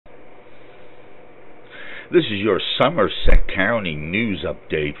This is your Somerset County news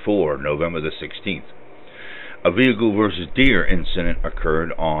update for November the 16th. A vehicle versus deer incident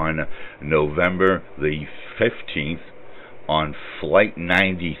occurred on November the 15th on Flight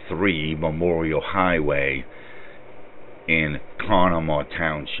 93 Memorial Highway in Conemaugh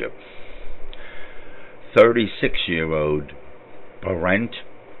Township. 36-year-old Brent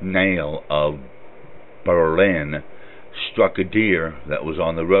Nail of Berlin struck a deer that was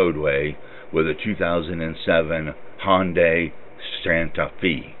on the roadway with a 2007 Hyundai Santa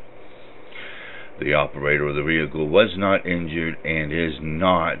Fe. The operator of the vehicle was not injured and is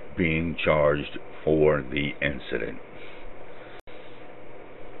not being charged for the incident.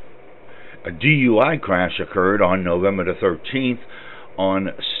 A DUI crash occurred on November the 13th on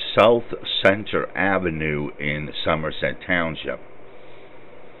South Center Avenue in Somerset Township.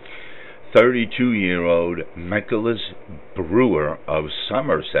 32-year-old Nicholas Brewer of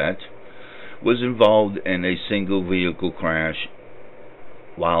Somerset was involved in a single vehicle crash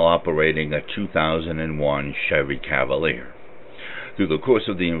while operating a 2001 Chevy Cavalier. Through the course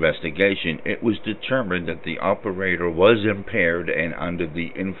of the investigation, it was determined that the operator was impaired and under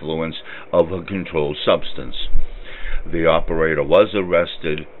the influence of a controlled substance. The operator was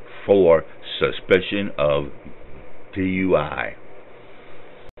arrested for suspicion of DUI.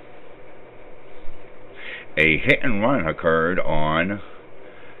 A hit and run occurred on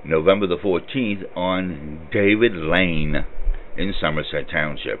November the 14th on David Lane in Somerset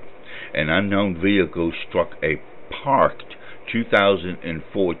Township. An unknown vehicle struck a parked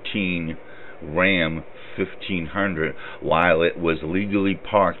 2014 Ram 1500 while it was legally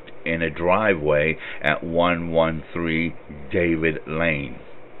parked in a driveway at 113 David Lane.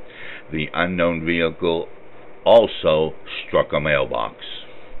 The unknown vehicle also struck a mailbox.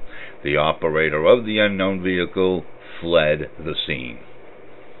 The operator of the unknown vehicle fled the scene.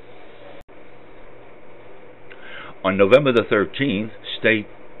 On November the 13th, state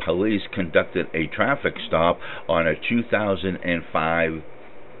police conducted a traffic stop on a 2005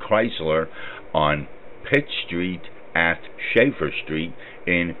 Chrysler on Pitt Street at Schaefer Street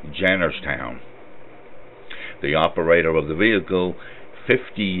in Jennerstown. The operator of the vehicle,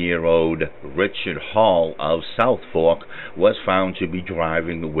 50-year-old Richard Hall of South Fork, was found to be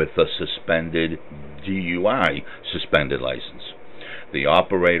driving with a suspended DUI suspended license. The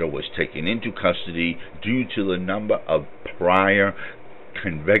operator was taken into custody due to the number of prior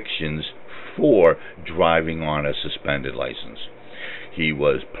convictions for driving on a suspended license. He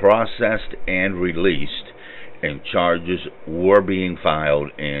was processed and released, and charges were being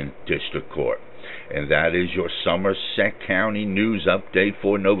filed in district court. And that is your Somerset County news update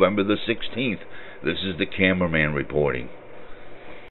for November the 16th. This is the cameraman reporting.